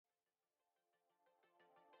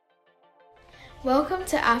Welcome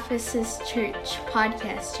to Ephesus Church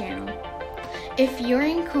podcast channel. If you're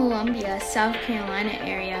in Columbia, South Carolina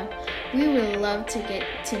area, we would love to get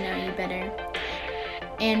to know you better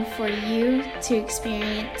and for you to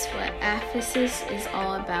experience what Ephesus is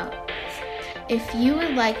all about. If you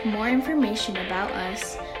would like more information about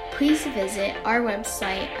us, please visit our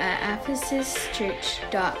website at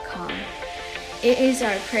ephesuschurch.com. It is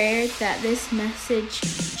our prayer that this message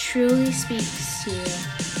truly speaks to you.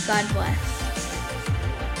 God bless.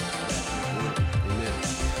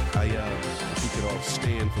 If we could all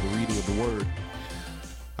stand for the reading of the word.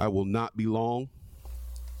 I will not be long.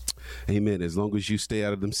 Amen. As long as you stay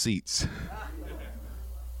out of them seats.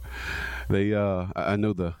 I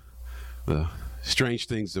know the strange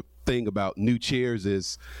thing about new chairs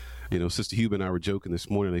is, Sister Huber and I were joking this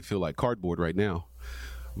morning. They feel like cardboard right now.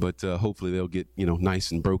 But hopefully they'll get,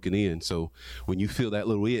 nice and broken in. So when you feel that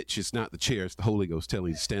little itch, it's not the chair, it's the Holy Ghost telling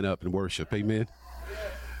you to stand up and worship. Amen.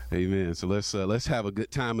 Amen. So let's have a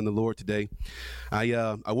good time in the Lord today.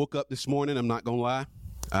 I woke up this morning. I'm not gonna lie.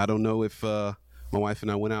 I don't know if my wife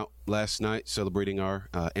and I went out last night celebrating our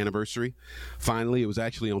anniversary. Finally, it was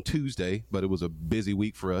actually on Tuesday, but it was a busy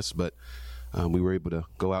week for us. But we were able to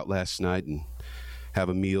go out last night and have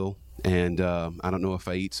a meal. And I don't know if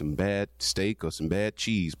I eat some bad steak or some bad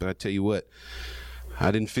cheese, but I tell you what,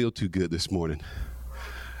 I didn't feel too good this morning.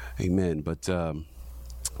 Amen. But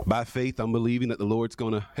by faith, I'm believing that the Lord's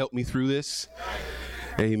going to help me through this.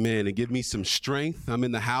 Amen. And give me some strength. I'm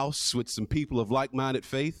in the house with some people of like-minded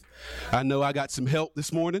faith. I know I got some help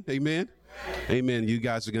this morning. Amen. Amen. You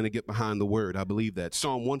guys are going to get behind the word. I believe that.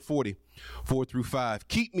 Psalm 140, 4-5.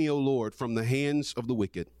 Keep me, O Lord, from the hands of the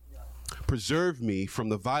wicked. Preserve me from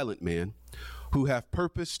the violent man who have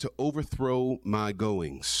purpose to overthrow my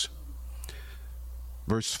goings.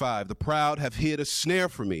 Verse 5. The proud have hid a snare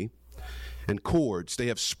for me and cords. They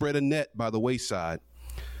have spread a net by the wayside.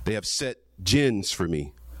 They have set gins for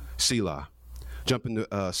me. Selah. Jump into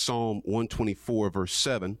Psalm 124, verse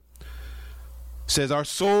 7. Says, our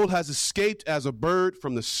soul has escaped as a bird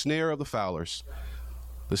from the snare of the fowlers.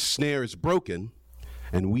 The snare is broken,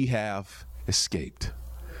 and we have escaped.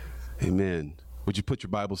 Amen. Would you put your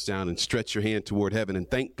Bibles down and stretch your hand toward heaven and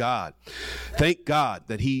thank God. Thank God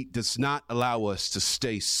that he does not allow us to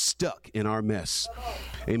stay stuck in our mess.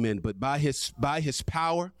 Amen. But by his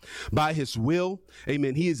power, by his will,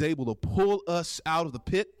 amen, he is able to pull us out of the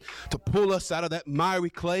pit, to pull us out of that miry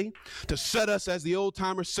clay, to set us, as the old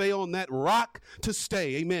timers say, on that rock to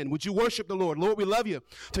stay. Amen. Would you worship the Lord? Lord, we love you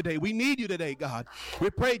today. We need you today, God. We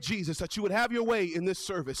pray, Jesus, that you would have your way in this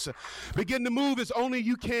service. Begin to move as only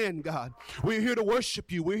you can, God. We're here to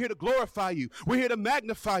worship you. We're here to glorify you. We're here to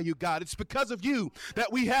magnify you, God. It's because of you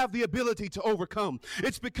that we have the ability to overcome.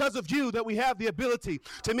 It's because of you that we have the ability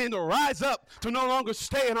to rise up, to no longer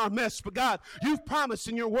stay in our mess. But God, you've promised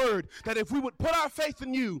in your word that if we would put our faith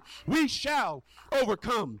in you, we shall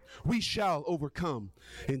overcome. We shall overcome.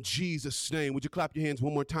 In Jesus' name, would you clap your hands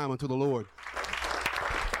one more time unto the Lord?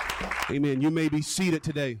 Amen. You may be seated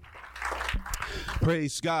today.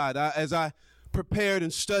 Praise God. As I prepared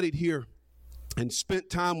and studied here and spent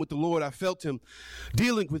time with the Lord, I felt him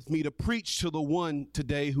dealing with me to preach to the one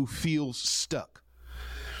today who feels stuck.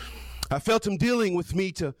 I felt him dealing with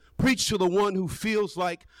me to preach to the one who feels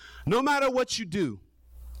like no matter what you do,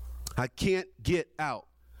 I can't get out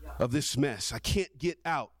of this mess. I can't get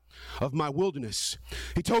out of my wilderness.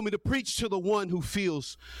 He told me to preach to the one who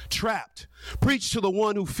feels trapped. Preach to the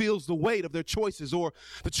one who feels the weight of their choices or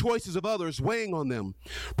the choices of others weighing on them.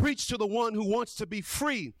 Preach to the one who wants to be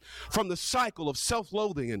free from the cycle of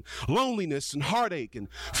self-loathing and loneliness and heartache and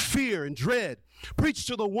fear and dread. Preach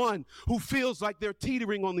to the one who feels like they're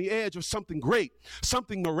teetering on the edge of something great,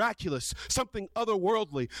 something miraculous, something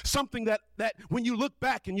otherworldly, something that when you look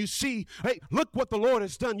back and you see, hey, look what the Lord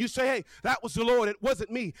has done. You say, hey, that was the Lord. It wasn't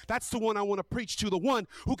me. That's the one I want to preach to, the one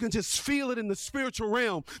who can just feel it in the spiritual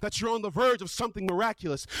realm that you're on the verge of something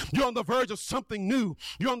miraculous. You're on the verge of something new.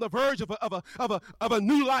 You're on the verge of a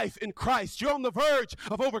new life in Christ. You're on the verge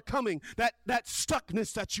of overcoming that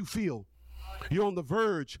stuckness that you feel. You're on the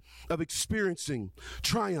verge of experiencing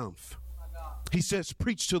triumph. He says,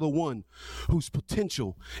 preach to the one whose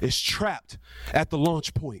potential is trapped at the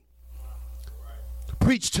launch point.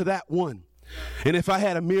 Preach to that one. And if I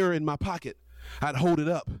had a mirror in my pocket, I'd hold it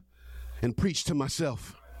up and preach to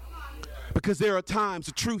myself. Because there are times,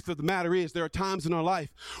 the truth of the matter is, there are times in our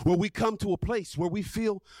life where we come to a place where we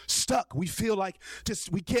feel stuck. We feel like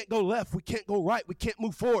we can't go left, we can't go right, we can't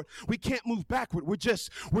move forward, we can't move backward. We're just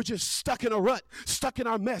stuck in a rut, stuck in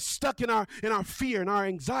our mess, stuck in our fear and our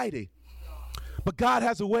anxiety. But God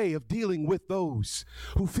has a way of dealing with those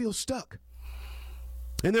who feel stuck.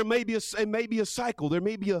 And there may be a cycle. There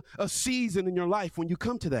may be a season in your life when you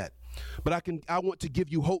come to that. But I want to give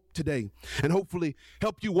you hope today and hopefully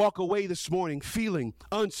help you walk away this morning feeling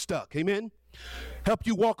unstuck. Amen. Help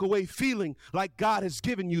you walk away feeling like God has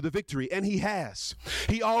given you the victory, and he has.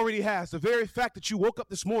 He already has. The very fact that you woke up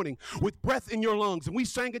this morning with breath in your lungs, and we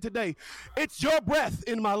sang it today, it's your breath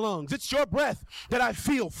in my lungs. It's your breath that I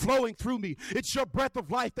feel flowing through me. It's your breath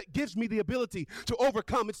of life that gives me the ability to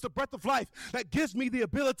overcome. It's the breath of life that gives me the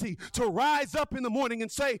ability to rise up in the morning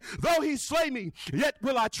and say, though he slay me, yet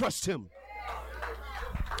will I trust him.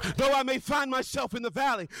 Though I may find myself in the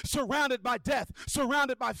valley, surrounded by death,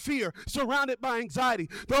 surrounded by fear, surrounded by anxiety,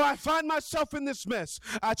 though I find myself in this mess,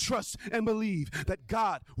 I trust and believe that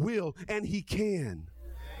God will and he can.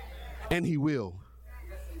 And he will.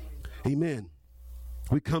 Amen.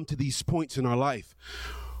 We come to these points in our life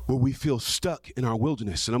where we feel stuck in our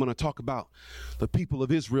wilderness. And I'm going to talk about the people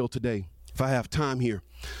of Israel today. If I have time here,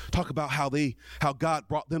 talk about how God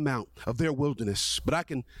brought them out of their wilderness. But I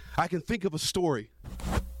can think of a story.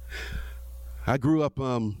 I grew up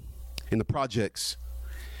in the projects,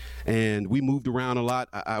 and we moved around a lot.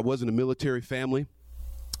 I wasn't a military family,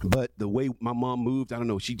 but the way my mom moved, I don't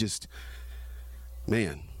know, she just,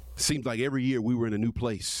 man, seemed like every year we were in a new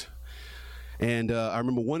place. And I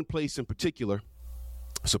remember one place in particular.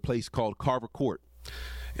 It's a place called Carver Court.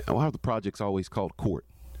 Why are the projects always called Court?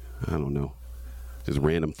 I don't know. Just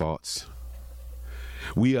random thoughts.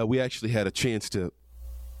 We actually had a chance to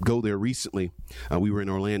go there recently. We were in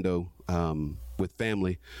Orlando with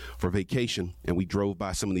family for vacation, and we drove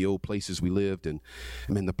by some of the old places we lived, and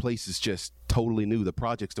I mean, the place is just totally new. The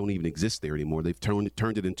projects don't even exist there anymore. They've turned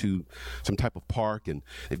it into some type of park, and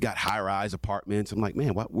they've got high-rise apartments. I'm like,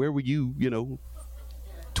 man, where were you,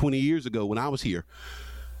 20 years ago when I was here?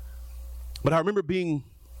 But I remember being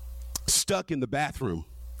stuck in the bathroom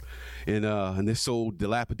in this old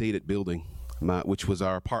dilapidated building, which was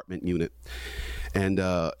our apartment unit. And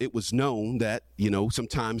it was known that,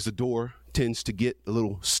 sometimes the door tends to get a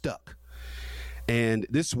little stuck. And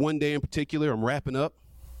this one day in particular, I'm wrapping up,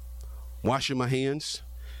 washing my hands,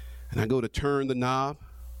 and I go to turn the knob,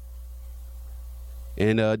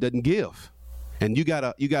 and it doesn't give. And you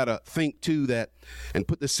gotta think too that, and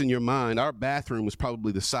put this in your mind, our bathroom was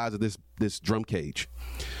probably the size of this drum cage.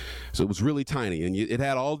 So it was really tiny, and it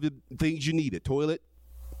had all the things you needed: toilet,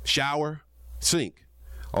 shower, sink,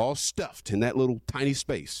 all stuffed in that little tiny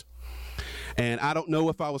space. And I don't know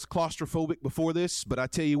if I was claustrophobic before this, but I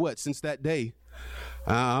tell you what, since that day,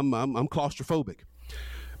 I'm claustrophobic,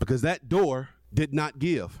 because that door did not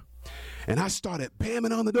give. And I started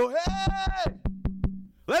banging on the door. Hey,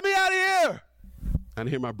 let me out of here. I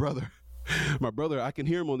hear my brother, I can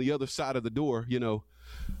hear him on the other side of the door, We're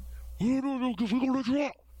gonna let you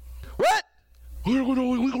out. What? We're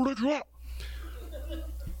gonna let you out.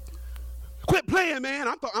 Quit playing, man.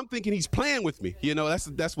 I'm thinking he's playing with me.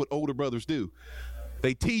 That's what older brothers do.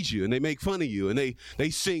 They tease you and they make fun of you, and they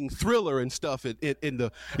sing Thriller and stuff in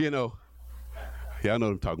the, Yeah, I know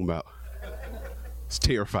what I'm talking about. I was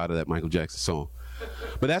terrified of that Michael Jackson song.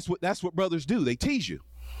 But that's what brothers do. They tease you.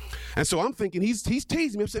 And so I'm thinking he's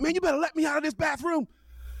teasing me. I'm saying, man, you better let me out of this bathroom.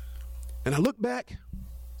 And I look back,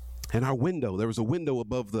 and there was a window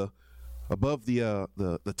above the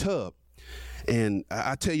tub. And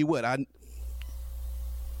I tell you what, I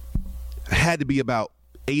had to be about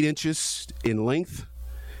 8 inches in length,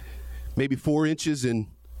 maybe 4 inches in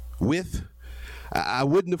width. I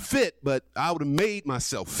wouldn't have fit, but I would have made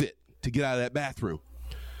myself fit to get out of that bathroom.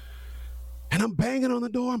 And I'm banging on the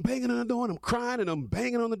door, and I'm crying, and I'm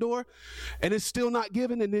banging on the door, and it's still not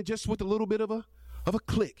giving. And then just with a little bit of a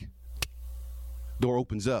click, door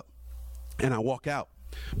opens up, and I walk out.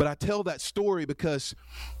 But I tell that story because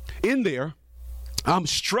in there, I'm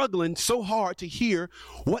struggling so hard to hear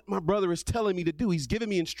what my brother is telling me to do. He's giving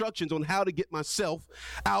me instructions on how to get myself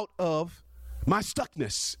out of my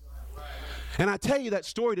stuckness. And I tell you that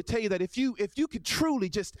story to tell you that if you could truly,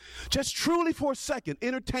 just truly for a second,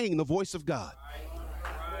 entertain the voice of God,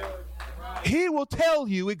 he will tell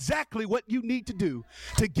you exactly what you need to do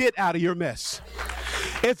to get out of your mess.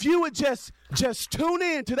 If you would just tune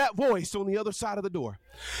in to that voice on the other side of the door,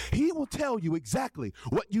 he will tell you exactly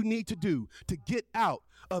what you need to do to get out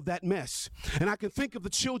of that mess. And I can think of the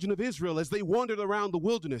children of Israel as they wandered around the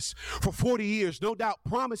wilderness for 40 years. No doubt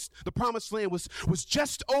the promised land was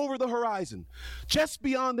just over the horizon, just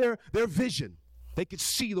beyond their vision. They could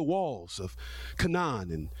see the walls of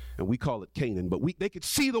Canaan, and we call it Canaan, but they could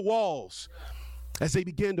see the walls as they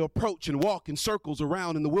began to approach and walk in circles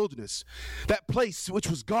around in the wilderness. That place which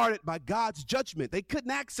was guarded by God's judgment, they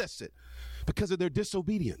couldn't access it because of their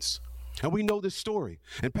disobedience. And we know this story.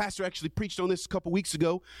 And Pastor actually preached on this a couple weeks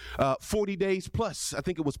ago, 40 days plus. I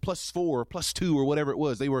think it was +4 or +2 or whatever it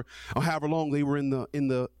was. They were, or however long they were in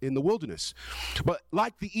the wilderness. But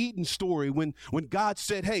like the Eden story, when God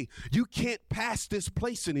said, hey, you can't pass this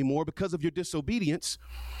place anymore because of your disobedience,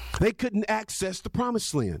 they couldn't access the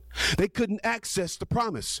promised land. They couldn't access the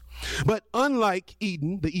promise. But unlike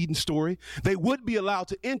Eden, the Eden story, they would be allowed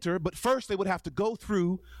to enter, but first they would have to go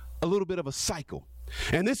through a little bit of a cycle.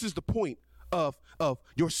 And this is the point of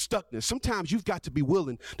your stuckness. Sometimes you've got to be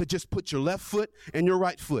willing to just put your left foot and your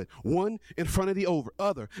right foot, one in front of the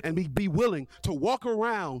other, and be willing to walk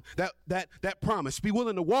around that promise. Be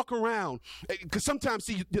willing to walk around, because sometimes,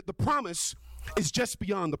 see, the promise is just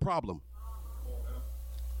beyond the problem.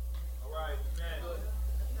 All right.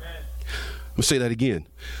 Amen. I'll say that again.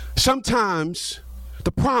 Sometimes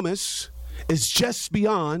the promise is just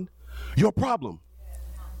beyond your problem.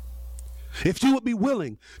 If you would be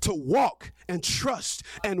willing to walk and trust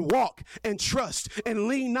and walk and trust and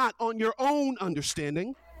lean not on your own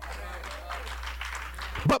understanding,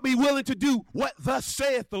 but be willing to do what thus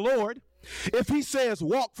saith the Lord. If he says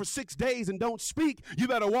walk for 6 days and don't speak, you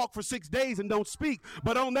better walk for 6 days and don't speak.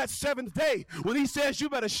 But on that seventh day, when he says you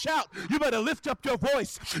better shout, you better lift up your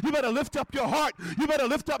voice, you better lift up your heart, you better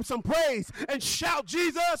lift up some praise and shout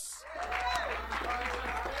Jesus.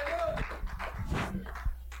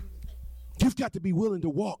 You've got to be willing to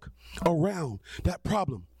walk around that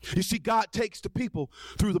problem. You see, God takes the people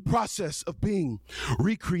through the process of being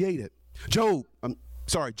recreated.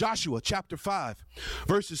 Joshua chapter 5,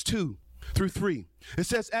 verses 2 through 3. It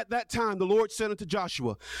says, at that time the Lord said unto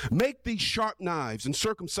Joshua, make these sharp knives and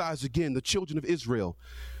circumcise again the children of Israel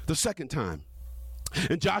the second time.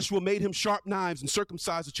 And Joshua made him sharp knives and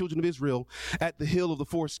circumcised the children of Israel at the hill of the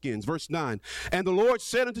foreskins. Verse 9. And the Lord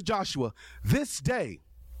said unto Joshua, this day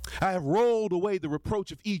I have rolled away the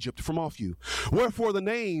reproach of Egypt from off you. Wherefore the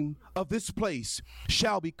name of this place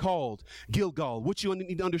shall be called Gilgal. What you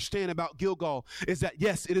need to understand about Gilgal is that,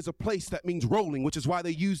 yes, it is a place that means rolling, which is why they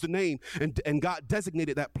used the name, and God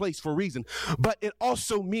designated that place for a reason. But it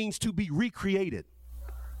also means to be recreated.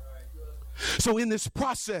 So in this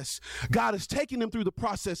process, God is taking them through the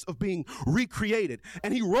process of being recreated,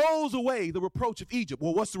 and he rolls away the reproach of Egypt.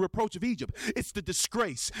 Well, what's the reproach of Egypt? It's the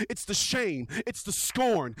disgrace, it's the shame, it's the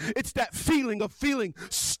scorn, it's that feeling of feeling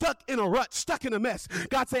stuck in a rut, stuck in a mess.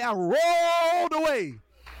 God say, I rolled away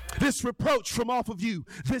this reproach from off of you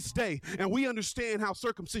this day. And we understand how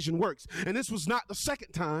circumcision works. And this was not the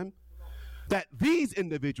second time that these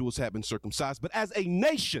individuals have been circumcised, but as a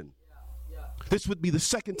nation, this would be the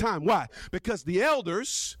second time. Why? Because the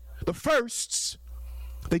elders, the firsts,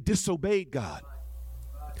 they disobeyed God.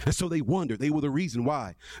 And so they wondered. They were the reason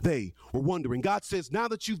why they were wondering. God says, now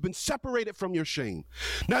that you've been separated from your shame,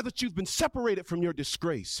 now that you've been separated from your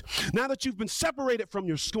disgrace, now that you've been separated from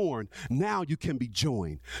your scorn, now you can be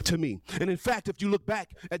joined to me. And in fact, if you look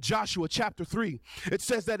back at Joshua chapter 3, it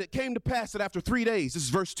says that it came to pass that after 3 days, this is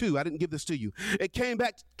verse 2, I didn't give this to you. It came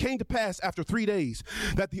to pass after 3 days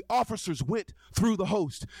that the officers went through the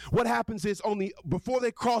host. What happens is before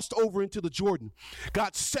they crossed over into the Jordan,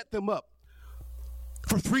 God set them up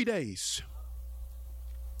for 3 days.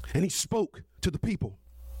 And he spoke to the people.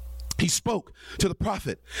 He spoke to the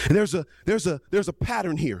prophet. And there's a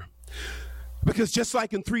pattern here. Because just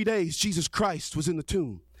like in 3 days, Jesus Christ was in the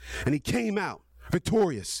tomb and he came out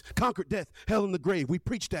victorious, conquered death, hell, and the grave. We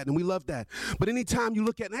preached that and we love that. But anytime you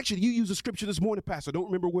look at, and actually you used a scripture this morning, Pastor, I don't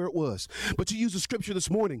remember where it was, but you used a scripture this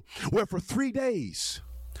morning where for 3 days,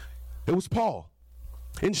 it was Paul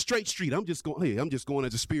in Straight Street. I'm just going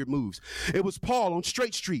as the Spirit moves. It was Paul on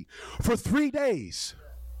Straight Street. For 3 days,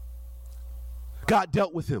 God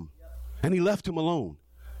dealt with him and he left him alone.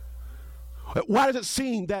 Why does it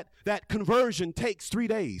seem that conversion takes 3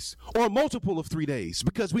 days or a multiple of 3 days?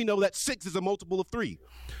 Because we know that 6 is a multiple of 3.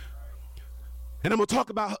 And I'm going to talk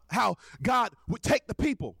about how God would take the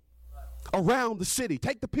people around the city,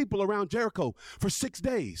 take the people around Jericho for 6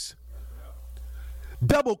 days.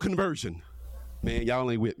 Double conversion. Man, y'all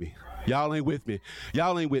ain't with me. Y'all ain't with me.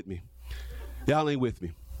 Y'all ain't with me. Y'all ain't with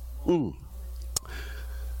me.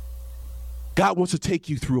 God wants to take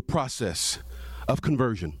you through a process of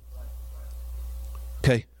conversion.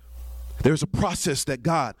 Okay? There's a process that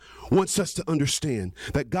God wants us to understand,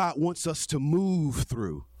 that God wants us to move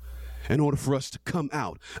through in order for us to come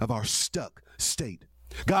out of our stuck state.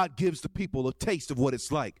 God gives the people a taste of what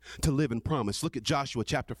it's like to live in promise. Look at Joshua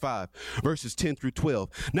chapter 5, verses 10 through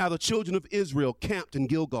 12. Now the children of Israel camped in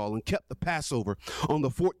Gilgal and kept the Passover on the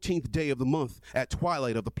 14th day of the month at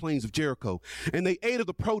twilight of the plains of Jericho. And they ate of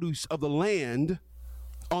the produce of the land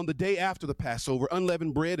on the day after the Passover,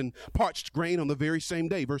 unleavened bread and parched grain on the very same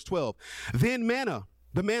day. Verse 12. Then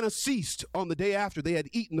the manna ceased on the day after they had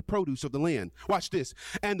eaten the produce of the land. Watch this.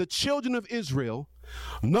 And the children of Israel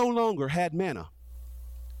no longer had manna.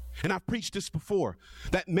 And I've preached this before.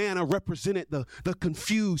 That manna represented the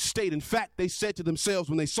confused state. In fact, they said to themselves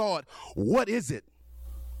when they saw it, what is it?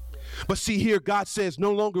 But see here, God says,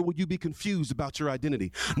 no longer will you be confused about your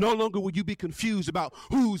identity. No longer will you be confused about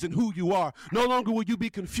whose and who you are. No longer will you be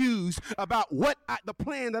confused about the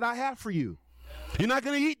plan that I have for you. You're not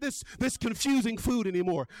going to eat this confusing food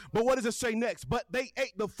anymore. But what does it say next? But they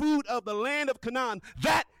ate the food of the land of Canaan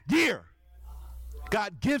that year.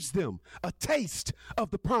 God gives them a taste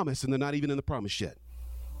of the promise, and they're not even in the promise yet.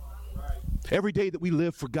 Every day that we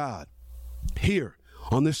live for God here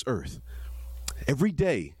on this earth, every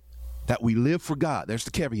day that we live for God, there's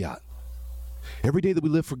the caveat. Every day that we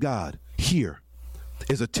live for God here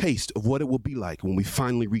is a taste of what it will be like when we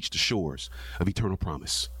finally reach the shores of eternal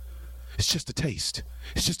promise. It's just a taste.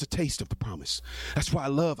 It's just a taste of the promise. That's why I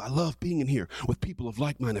love being in here with people of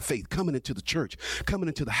like-minded faith, coming into the church, coming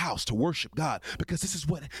into the house to worship God, because this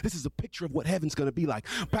is a picture of what heaven's going to be like.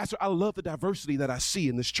 Pastor, I love the diversity that I see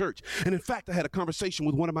in this church. And in fact, I had a conversation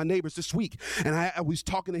with one of my neighbors this week, and I was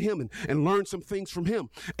talking to him and learned some things from him.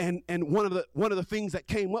 And one of the things that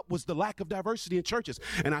came up was the lack of diversity in churches.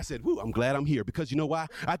 And I said, I'm glad I'm here, because you know why?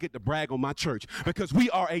 I get to brag on my church, because we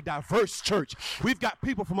are a diverse church. We've got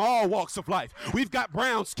people from all walks of life. We've got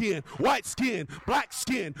brown skin, white skin, black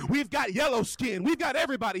skin. We've got yellow skin. We've got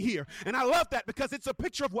everybody here. And I love that, because it's a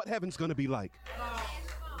picture of what heaven's going to be like.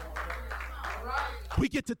 We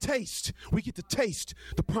get to taste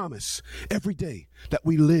the promise every day that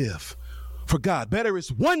we live for God. Better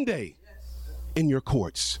is one day in your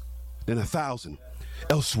courts than 1,000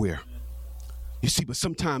 elsewhere. You see, but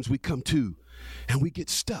sometimes we come to and we get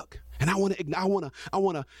stuck. And I want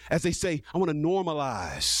to, as they say, I want to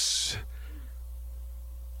normalize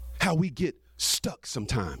how we get stuck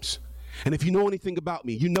sometimes. And if you know anything about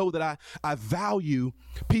me, you know that I value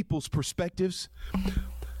people's perspectives,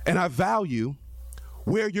 and I value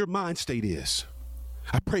where your mind state is.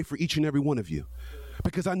 I pray for each and every one of you,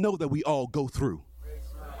 because I know that we all go through.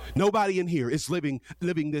 Nobody in here is living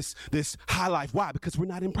this high life. Why? Because we're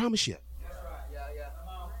not in promise yet.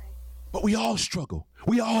 But we all struggle.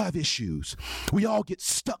 We all have issues. We all get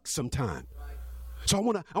stuck sometime. So I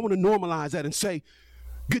want to normalize that and say,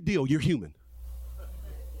 good deal, you're human.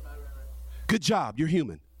 Good job, you're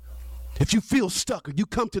human. If you feel stuck, or you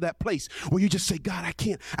come to that place where you just say, God, I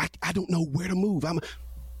don't know where to move. I'm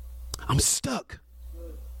stuck.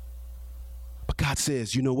 But God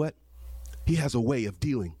says, you know what? He has a way of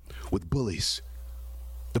dealing with bullies.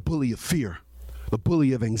 The bully of fear, the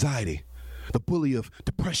bully of anxiety, the bully of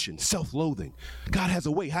depression, self-loathing. God has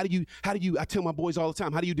a way. How do you, I tell my boys all the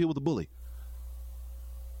time, how do you deal with a bully?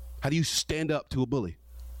 How do you stand up to a bully?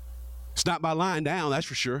 It's not by lying down, that's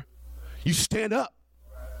for sure. You stand up.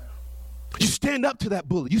 You stand up to that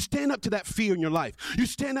bully. You stand up to that fear in your life. You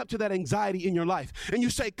stand up to that anxiety in your life. And you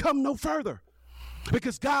say, come no further.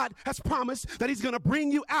 Because God has promised that he's going to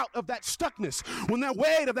bring you out of that stuckness. When that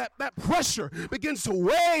weight of that pressure begins to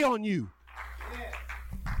weigh on you,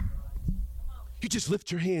 you just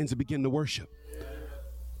lift your hands and begin to worship.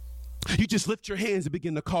 You just lift your hands and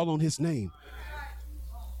begin to call on his name.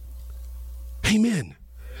 Amen.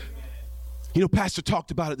 You know, Pastor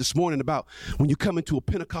talked about it this morning, about when you come into a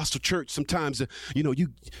Pentecostal church, sometimes, you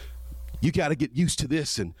got to get used to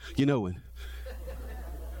this and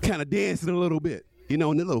kind of dancing a little bit, you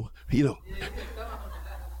got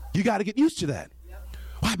to get used to that.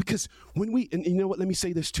 Why? Because when and you know what, let me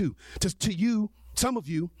say this too, to you, some of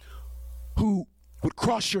you who would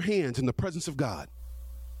cross your hands in the presence of God,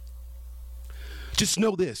 just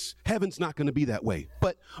know this, heaven's not going to be that way.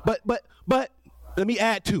 But let me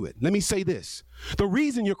add to it. Let me say this. The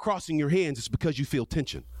reason you're crossing your hands is because you feel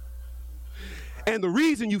tension. And the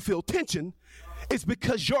reason you feel tension is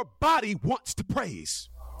because your body wants to praise.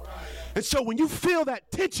 And so when you feel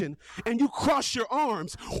that tension and you cross your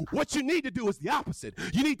arms, what you need to do is the opposite.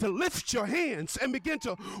 You need to lift your hands and begin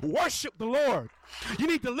to worship the Lord. You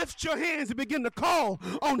need to lift your hands and begin to call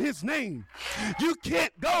on his name. You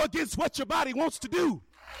can't go against what your body wants to do.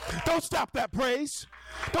 Don't stop that praise.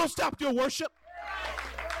 Don't stop your worship.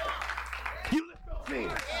 You lift those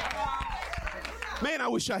hands. Man, I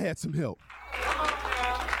wish I had some help.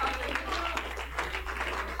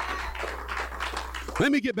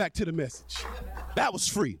 Let me get back to the message. That was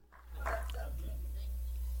free.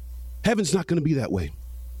 Heaven's not going to be that way.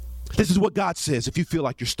 This is what God says if you feel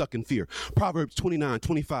like you're stuck in fear. Proverbs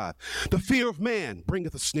 29:25. The fear of man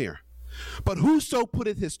bringeth a snare, but whoso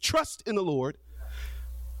putteth his trust in the Lord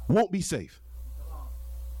won't be safe.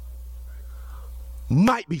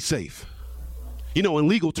 Might be safe. You know, in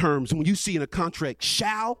legal terms, when you see in a contract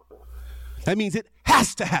shall, that means it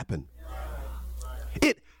has to happen.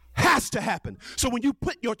 It has to happen. So when you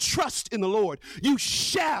put your trust in the Lord, you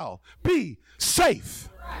shall be safe.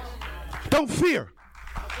 Don't fear.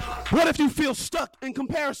 What if you feel stuck in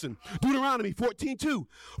comparison? Deuteronomy 14:2.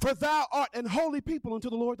 For thou art an holy people unto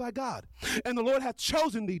the Lord thy God, and the Lord hath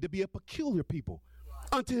chosen thee to be a peculiar people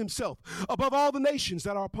unto himself, above all the nations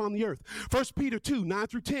that are upon the earth. 1 Peter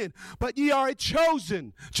 2:9-10. But ye are a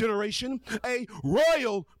chosen generation, a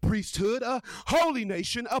royal priesthood, a holy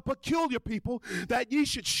nation, a peculiar people, that ye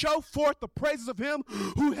should show forth the praises of him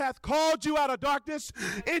who hath called you out of darkness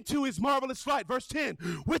into his marvelous light. Verse 10.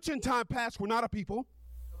 Which in time past were not a people.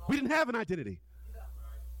 We didn't have an identity,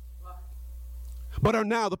 but are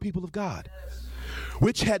now the people of God,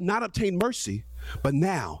 which had not obtained mercy, but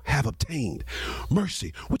now have obtained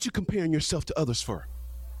mercy. What you comparing yourself to others for?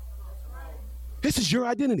 This is your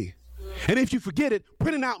identity. And if you forget it,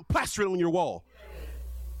 print it out and plaster it on your wall,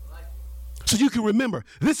 so you can remember,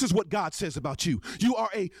 this is what God says about you. You are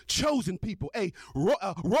a chosen people, a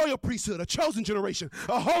royal priesthood, a chosen generation,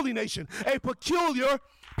 a holy nation, a peculiar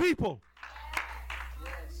people,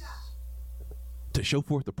 to show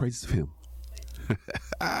forth the praises of him.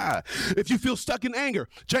 If you feel stuck in anger,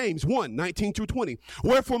 James 1:19-20.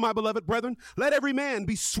 Wherefore, my beloved brethren, let every man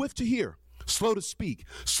be swift to hear, slow to speak,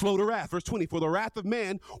 slow to wrath. Verse 20. For the wrath of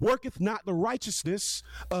man worketh not the righteousness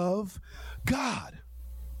of God.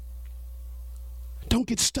 Don't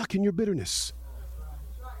get stuck in your bitterness.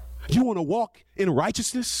 You want to walk in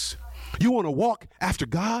righteousness? You want to walk after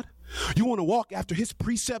God? You want to walk after his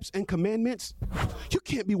precepts and commandments? You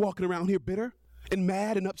can't be walking around here bitter and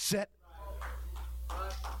mad and upset.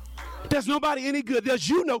 It does nobody any good. It does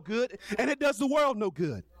you no good, and it does the world no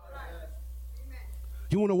good.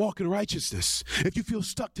 You want to walk in righteousness. If you feel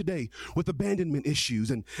stuck today with abandonment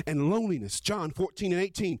issues and loneliness, John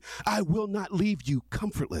 14:18, I will not leave you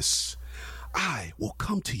comfortless. I will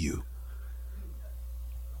come to you.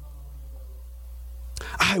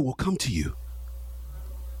 I will come to you.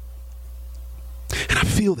 And I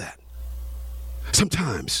feel that.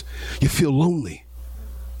 Sometimes you feel lonely.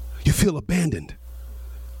 You feel abandoned.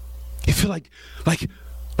 You feel like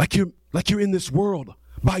you're in this world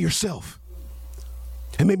by yourself.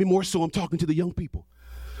 And maybe more so, I'm talking to the young people.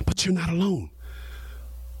 But you're not alone.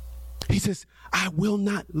 He says, I will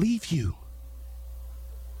not leave you.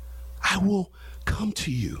 I will come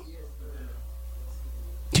to you.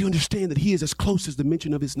 Do you understand that he is as close as the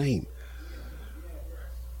mention of his name?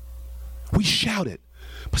 We shout it,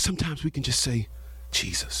 but sometimes we can just say,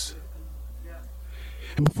 Jesus.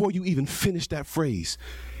 And before you even finish that phrase,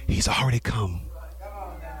 he's already come.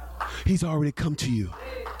 He's already come to you.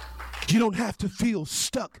 You don't have to feel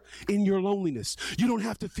stuck in your loneliness. You don't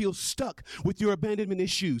have to feel stuck with your abandonment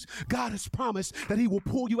issues. God has promised that he will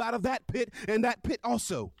pull you out of that pit and that pit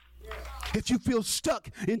also. If you feel stuck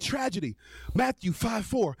in tragedy, Matthew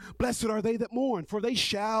 5:4, blessed are they that mourn, for they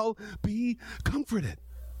shall be comforted.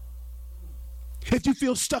 If you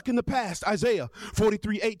feel stuck in the past, Isaiah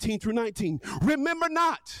 43:18-19, remember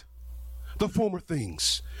not the former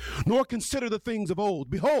things, nor consider the things of old.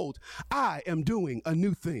 Behold, I am doing a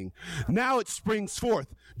new thing. Now it springs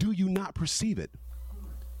forth. Do you not perceive it?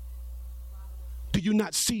 Do you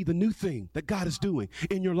not see the new thing that God is doing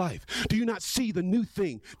in your life? Do you not see the new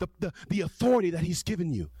thing, the authority that he's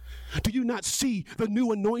given you? Do you not see the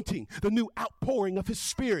new anointing, the new outpouring of his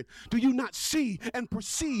spirit? Do you not see and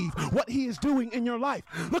perceive what he is doing in your life?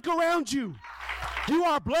 Look around you. You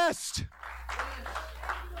are blessed.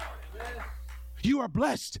 You are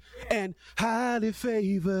blessed and highly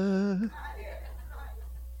favored.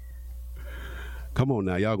 Come on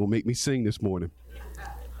now, y'all gonna make me sing this morning.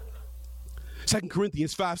 2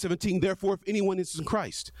 Corinthians 5:17, therefore, if anyone is in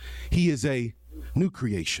Christ, he is a new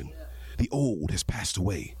creation. The old has passed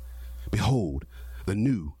away. Behold, the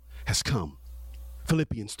new has come.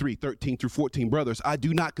 Philippians 3:13-14, brothers, I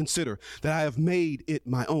do not consider that I have made it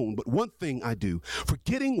my own, but one thing I do,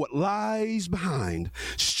 forgetting what lies behind,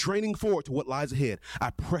 straining forward to what lies ahead,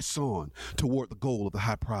 I press on toward the goal of the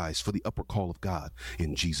high prize for the upward call of God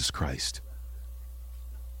in Jesus Christ.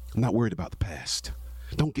 I'm not worried about the past.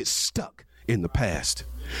 Don't get stuck in the past.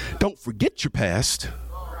 Don't forget your past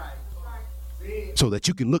so that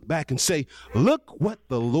you can look back and say, look what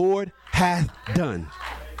the Lord hath done.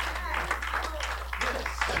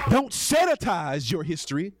 Don't sanitize your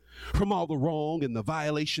history from all the wrong and the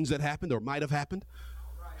violations that happened or might have happened.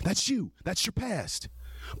 That's you. That's your past.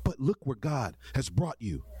 But look where God has brought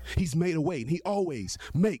you. He's made a way, and he always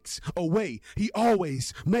makes a way. He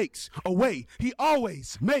always makes a way. He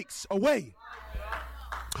always makes a way.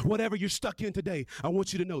 Whatever you're stuck in today, I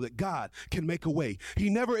want you to know that God can make a way. He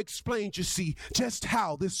never explained, you see, just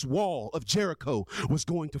how this wall of Jericho was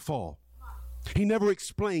going to fall. He never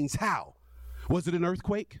explains how. Was it an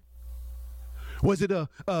earthquake? Was it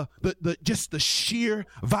just the sheer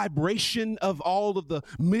vibration of all of the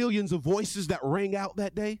millions of voices that rang out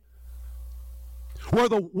that day?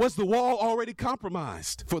 Was the wall already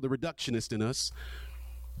compromised? For the reductionist in us,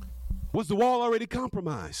 was the wall already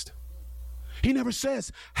compromised? He never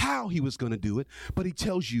says how he was going to do it, but he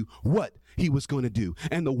tells you what he was going to do.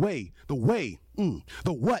 And the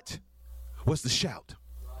what was the shout.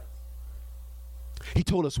 He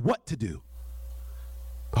told us what to do.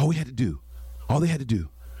 All they had to do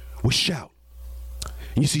was shout.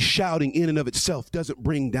 And you see, shouting in and of itself doesn't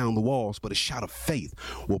bring down the walls, but a shout of faith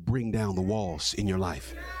will bring down the walls in your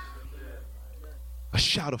life. A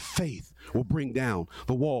shout of faith will bring down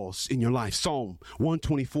the walls in your life. Psalm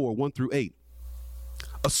 124, 1-8.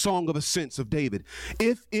 A song of ascents of David.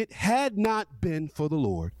 If it had not been for the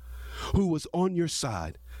Lord who was on your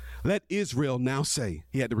side, let Israel now say,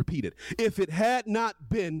 he had to repeat it. If it had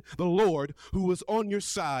not been the Lord who was on your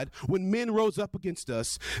side when men rose up against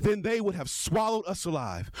us, then they would have swallowed us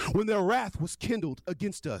alive. When their wrath was kindled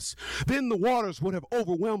against us, then the waters would have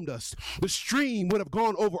overwhelmed us. The stream would have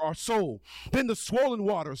gone over our soul. Then the swollen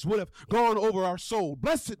waters would have gone over our soul.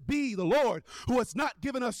 Blessed be the Lord who has not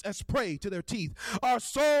given us as prey to their teeth. Our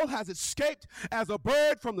soul has escaped as a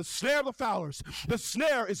bird from the snare of the fowlers. The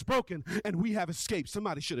snare is broken and we have escaped.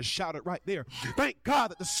 Somebody should have shouted right there. Thank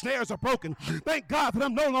God that the snares are broken. Thank God that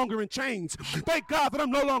I'm no longer in chains. Thank God that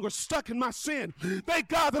I'm no longer stuck in my sin. Thank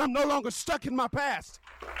God that I'm no longer stuck in my past.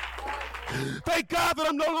 Thank God that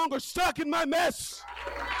I'm no longer stuck in my mess.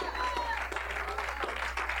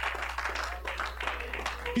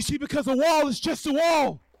 You see, because a wall is just a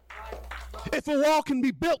wall. If a wall can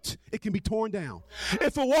be built, it can be torn down.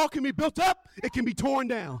 If a wall can be built up, it can be torn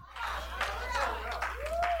down.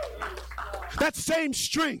 That same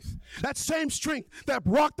strength that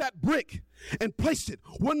brought that brick and placed it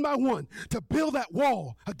one by one to build that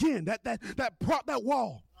wall again, that brought that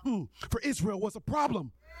wall for Israel was a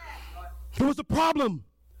problem. It was a problem.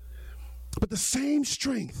 But the same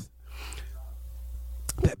strength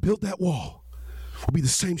that built that wall will be the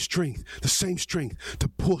same strength to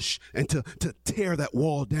push and to tear that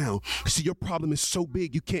wall down. See, your problem is so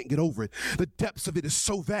big you can't get over it. The depths of it is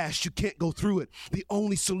so vast you can't go through it. The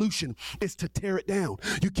only solution is to tear it down.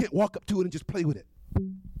 You can't walk up to it and just play with it.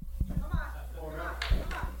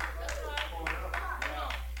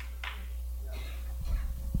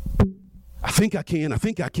 I think I can. A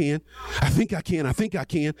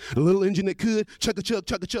little engine that could. Chug a chug,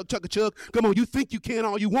 chug a chug, chug a chug. Come on, you think you can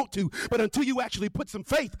all you want to, but until you actually put some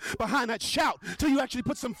faith behind that shout, until you actually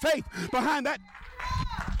put some faith behind that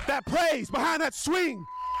praise, behind that swing,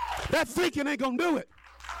 that thinking ain't gonna do it.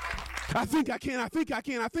 I think I can.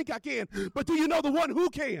 But do you know the one who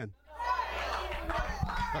can?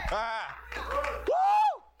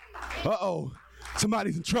 Uh-oh,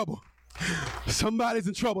 somebody's in trouble. Somebody's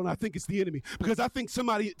in trouble, and I think it's the enemy. Because I think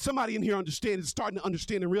somebody in here is starting to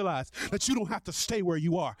understand and realize that you don't have to stay where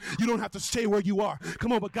you are. You don't have to stay where you are.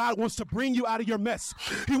 Come on, but God wants to bring you out of your mess.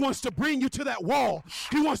 He wants to bring you to that wall.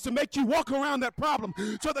 He wants to make you walk around that problem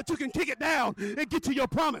so that you can kick it down and get to your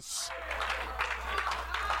promise.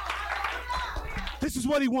 This is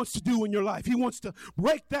what he wants to do in your life. He wants to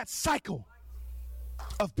break that cycle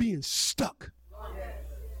of being stuck.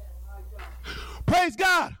 Praise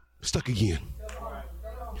God. Stuck again.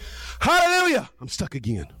 Hallelujah. I'm stuck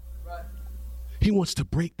again. He wants to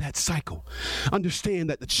break that cycle.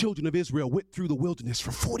 Understand that the children of Israel went through the wilderness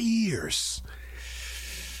for 40 years.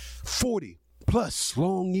 40 plus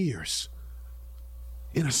long years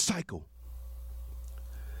in a cycle.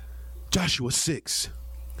 Joshua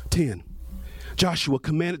 6:10. Joshua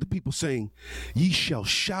commanded the people, saying, Ye shall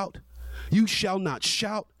shout, you shall not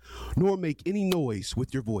shout, nor make any noise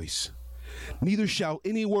with your voice. Neither shall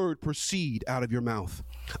any word proceed out of your mouth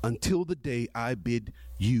until the day I bid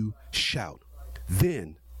you shout.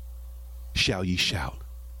 Then shall ye shout.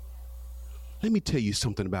 Let me tell you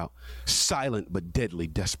something about silent but deadly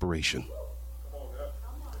desperation.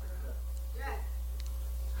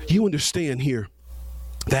 You understand here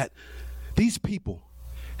that these people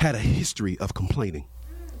had a history of complaining.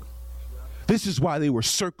 This is why they were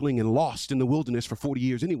circling and lost in the wilderness for 40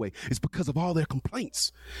 years anyway. It's because of all their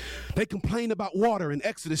complaints. They complained about water in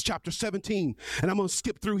Exodus chapter 17. And I'm going to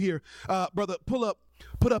skip through here. Brother,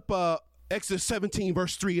 put up Exodus 17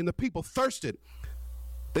 verse 3. And the people thirsted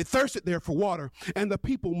They thirsted there for water, and the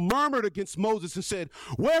people murmured against Moses and said,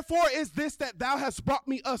 wherefore is this that thou hast brought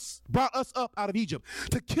us up out of Egypt,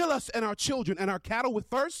 to kill us and our children and our cattle with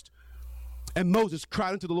thirst? And Moses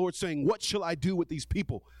cried unto the Lord, saying, what shall I do with these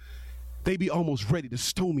people? They be almost ready to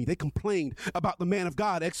stone me. They complained about the man of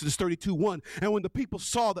God, Exodus 32:1. And when the people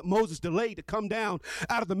saw that Moses delayed to come down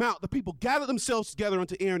out of the mount, the people gathered themselves together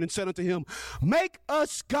unto Aaron and said unto him, make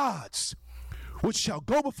us gods, which shall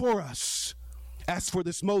go before us. As for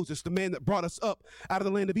this Moses, the man that brought us up out of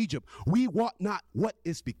the land of Egypt, we wot not what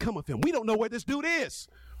is become of him. We don't know where this dude is.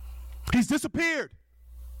 He's disappeared.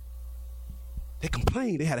 They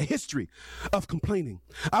complained. They had a history of complaining.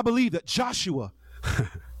 I believe that Joshua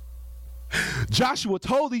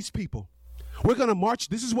told these people, we're going to march.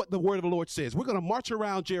 This is what the word of the Lord says. We're going to march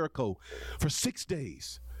around Jericho for 6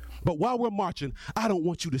 days. But while we're marching, I don't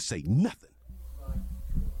want you to say nothing.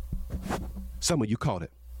 Some of you caught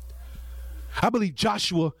it. I believe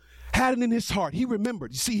Joshua had it in his heart. He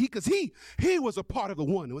remembered. You see, because he was a part of the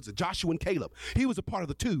one. It was Joshua and Caleb. He was a part of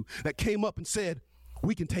the two that came up and said,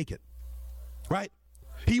 we can take it. Right?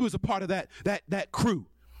 He was a part of that crew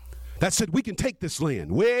that said, we can take this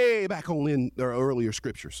land. Way back on in their earlier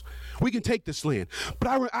scriptures. We can take this land.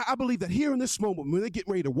 But I believe that here in this moment, when they get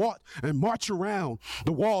ready to walk and march around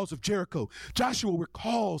the walls of Jericho, Joshua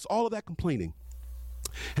recalls all of that complaining.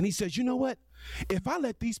 And he says, you know what? If I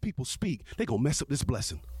let these people speak, they're going to mess up this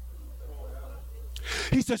blessing.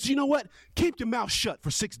 He says, you know what? Keep your mouth shut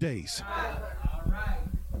for 6 days.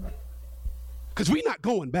 Because we're not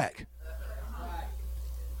going back.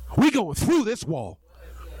 We're going through this wall.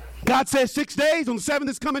 God says 6 days, on the 7th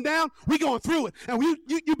it's coming down. We're going through it. And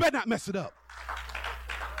you better not mess it up.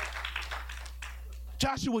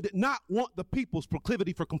 Joshua did not want the people's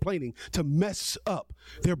proclivity for complaining to mess up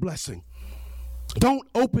their blessing. Don't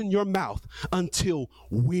open your mouth until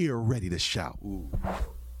we're ready to shout. Ooh.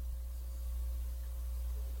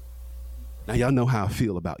 Now, y'all know how I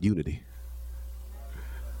feel about unity.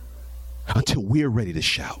 Until we're ready to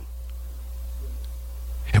shout.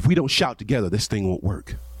 If we don't shout together, this thing won't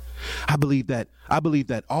work. I believe that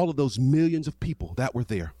all of those millions of people that were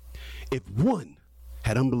there, if one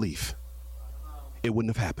had unbelief, it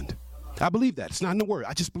wouldn't have happened. I believe that. It's not in the word.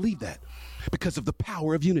 I just believe that because of the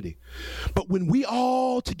power of unity. But when we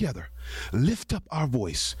all together lift up our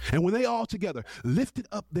voice, and when they all together lifted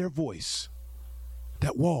up their voice,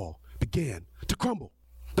 that wall began to crumble.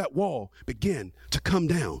 That wall began to come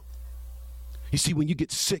down. You see, when you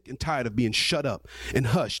get sick and tired of being shut up and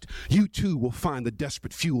hushed, you too will find the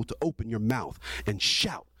desperate fuel to open your mouth and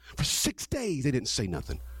shout. For 6 days, they didn't say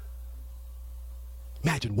nothing.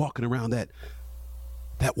 Imagine walking around that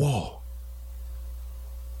wall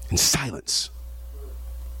in silence.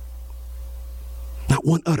 Not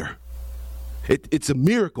one utter. It's a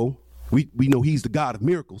miracle. We know he's the God of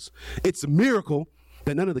miracles. It's a miracle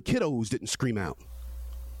that none of the kiddos didn't scream out.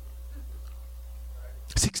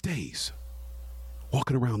 6 days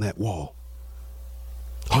walking around that wall.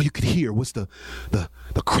 All you could hear was the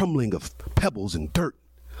crumbling of pebbles and dirt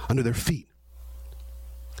under their feet.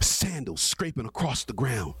 Sandals scraping across the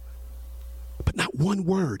ground. But not one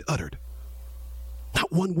word uttered.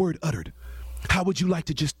 Not one word uttered. How would you like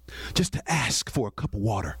to just to ask for a cup of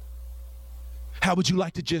water? How would you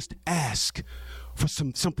like to just ask for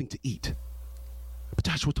something to eat? But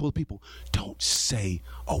Joshua told the people, don't say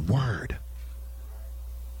a word.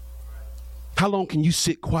 How long can you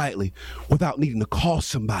sit quietly without needing to call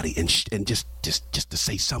somebody and just to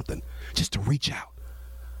say something, just to reach out?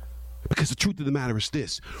 Because the truth of the matter is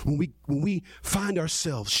this: when we find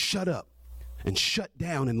ourselves shut up and shut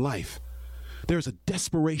down in life, there's a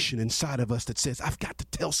desperation inside of us that says, I've got to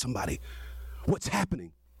tell somebody what's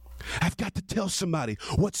happening. I've got to tell somebody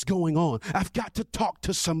what's going on. I've got to talk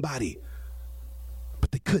to somebody.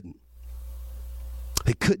 But they couldn't.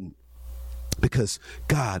 They couldn't. Because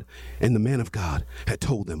God and the man of God had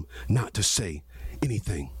told them not to say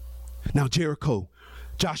anything. Now Jericho,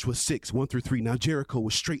 Joshua 6:1-3. Now Jericho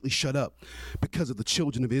was straitly shut up because of the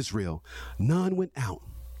children of Israel. None went out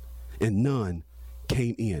and none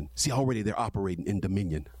came in. See, already they're operating in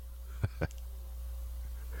dominion.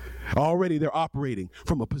 Already they're operating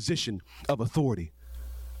from a position of authority.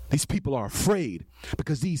 These people are afraid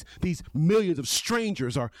because these millions of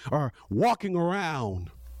strangers are walking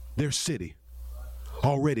around their city.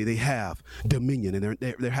 Already they have dominion, and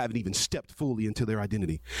they haven't even stepped fully into their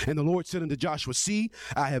identity. And the Lord said unto Joshua, see,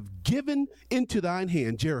 I have given into thine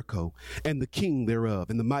hand Jericho and the king thereof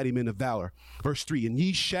and the mighty men of valor. Verse 3, and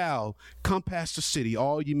ye shall compass the city,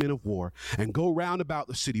 all ye men of war, and go round about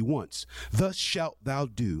the city once. Thus shalt thou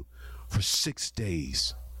do for 6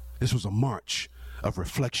 days. This was a march of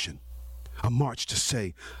reflection, A march to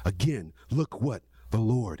say, again, look what the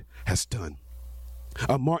Lord has done.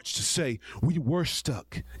 A march to say, we were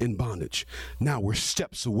stuck in bondage. Now we're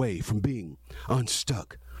steps away from being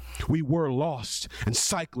unstuck. We were lost and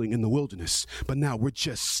cycling in the wilderness, but now we're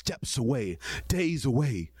just steps away, days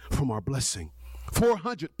away from our blessing.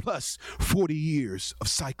 400 plus 40 years of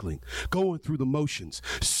cycling, going through the motions,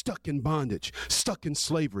 stuck in bondage, stuck in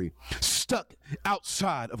slavery, stuck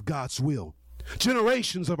outside of God's will.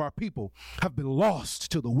 Generations of our people have been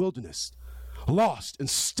lost to the wilderness, lost and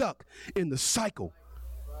stuck in the cycle.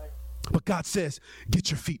 But God says,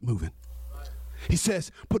 get your feet moving. He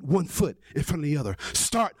says, put one foot in front of the other.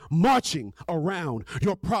 Start marching around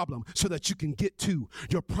your problem so that you can get to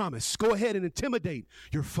your promise. Go ahead and intimidate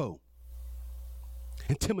your foe.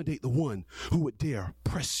 Intimidate the one who would dare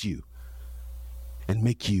press you and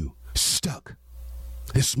make you stuck.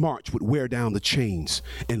 This march would wear down the chains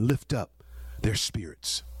and lift up their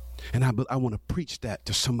spirits. And I want to preach that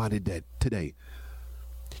to somebody today.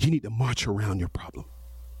 You need to march around your problem.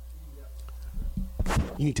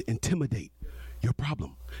 You need to intimidate your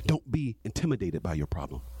problem. Don't be intimidated by your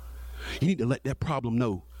problem. You need to let that problem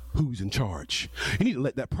know who's in charge. You need to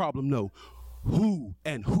let that problem know who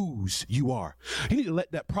and whose you are. You need to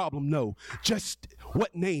let that problem know just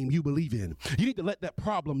what name you believe in. You need to let that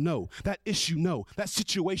problem know, that issue know, that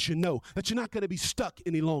situation know that you're not going to be stuck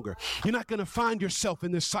any longer. You're not going to find yourself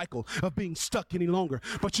in this cycle of being stuck any longer,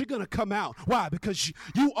 but you're going to come out. Why? Because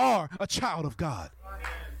you are a child of God.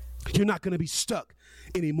 You're not going to be stuck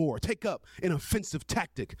anymore. Take up an offensive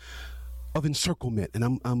tactic of encirclement.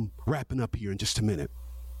 And I'm wrapping up here in just a minute.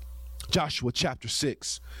 Joshua chapter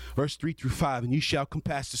 6, verse 3 through 5. And you shall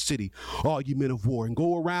compass the city, all you men of war, and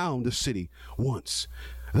go around the city once.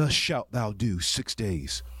 Thus shalt thou do 6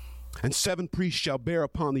 days. And 7 priests shall bear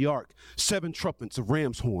upon the ark 7 trumpets of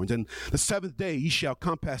ram's horns. And the 7th day ye shall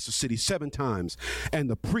compass the city 7 times, and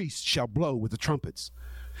the priests shall blow with the trumpets.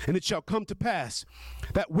 And it shall come to pass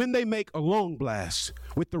that when they make a long blast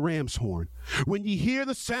with the ram's horn, when ye hear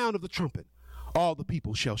the sound of the trumpet, all the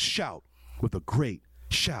people shall shout with a great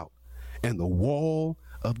shout, and the wall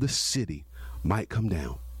of the city might come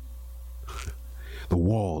down. The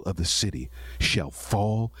wall of the city shall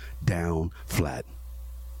fall down flat,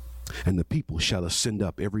 and the people shall ascend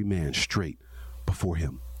up every man straight before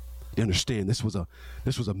him. You understand, this was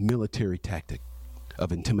a military tactic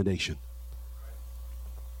of intimidation.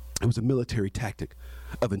 It was a military tactic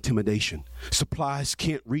of intimidation. Supplies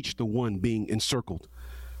can't reach the one being encircled.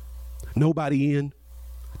 Nobody in,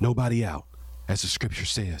 nobody out, as the scripture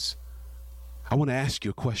says. I want to ask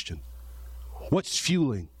you a question. What's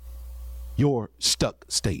fueling your stuck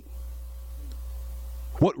state?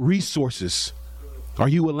 What resources are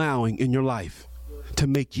you allowing in your life to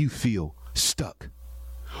make you feel stuck?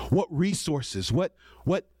 What resources, what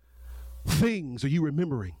things are you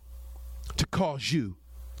remembering to cause you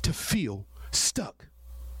to feel stuck?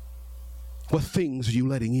 What things are you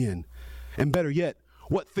letting in? And better yet,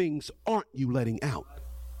 what things aren't you letting out?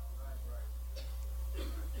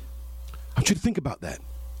 I want you to think about that.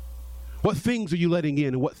 What things are you letting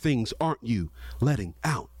in and what things aren't you letting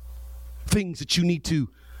out? Things that you need to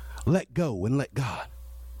let go and let God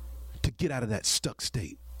to get out of that stuck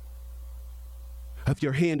state. If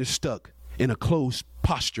your hand is stuck in a closed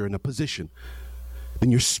posture, in a position, then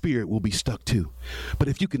your spirit will be stuck too. But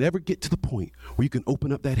if you can ever get to the point where you can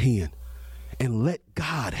open up that hand and let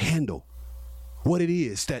God handle what it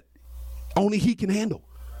is that only He can handle.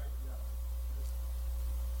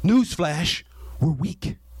 Newsflash, we're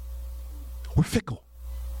weak. We're fickle.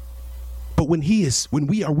 But when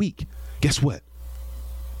we are weak, guess what?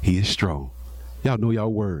 He is strong. Y'all know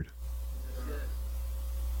y'all word.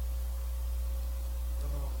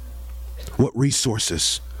 What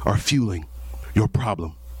resources are fueling your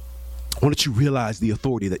problem? Why don't you realize the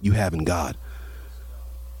authority that you have in God?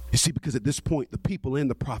 You see, because at this point, the people and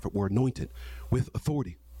the prophet were anointed with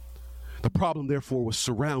authority. The problem, therefore, was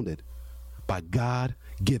surrounded by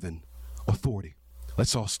God-given authority.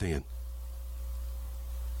 Let's all stand.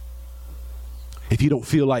 If you don't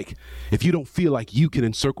feel like you can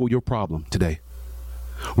encircle your problem today,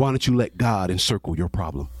 why don't you let God encircle your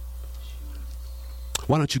problem?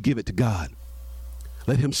 Why don't you give it to God?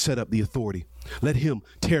 Let Him set up the authority. Let Him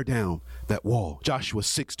tear down that wall. Joshua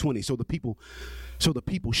 6:20. So the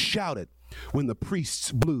people shouted when the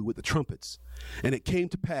priests blew with the trumpets. And it came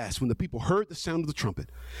to pass when the people heard the sound of the trumpet,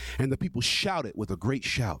 and the people shouted with a great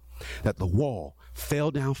shout, that the wall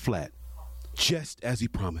fell down flat, just as He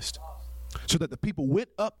promised. So that the people went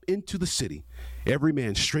up into the city, every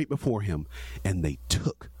man straight before him, and they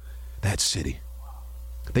took that city.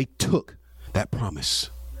 They took that promise.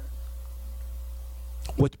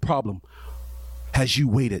 What problem has you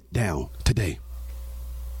weighted down today?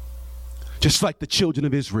 Just like the children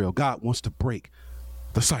of Israel, God wants to break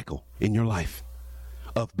the cycle in your life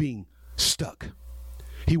of being stuck.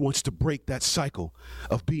 He wants to break that cycle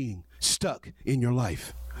of being stuck in your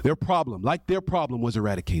life. Their problem was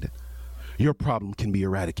eradicated. Your problem can be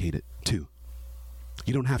eradicated too.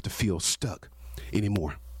 You don't have to feel stuck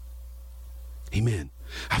anymore. Amen.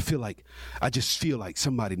 I just feel like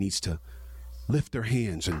somebody needs to lift their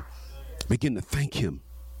hands and begin to thank him.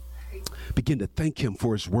 Begin to thank him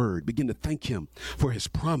for his word. Begin to thank him for his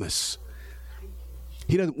promise.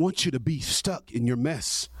 He doesn't want you to be stuck in your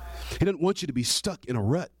mess. He doesn't want you to be stuck in a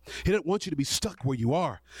rut. He doesn't want you to be stuck where you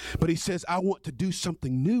are. But he says, I want to do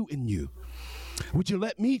something new in you. Would you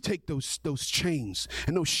let me take those chains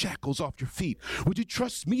and those shackles off your feet? Would you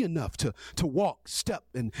trust me enough to walk step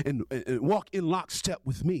and walk in lockstep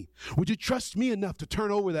with me? Would you trust me enough to turn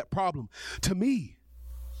over that problem to me?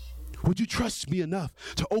 Would you trust me enough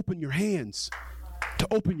to open your hands, to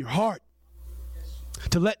open your heart,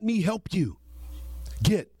 to let me help you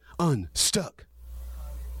get unstuck?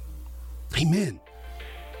 Amen.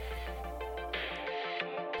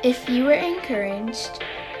 If you were encouraged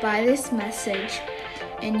by this message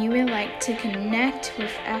and you would like to connect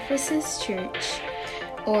with Ephesus Church,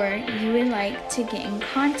 or you would like to get in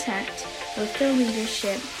contact with the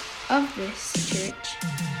leadership of this church,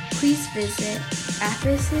 please visit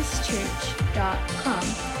ephesuschurch.com.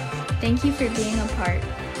 Thank you for being a part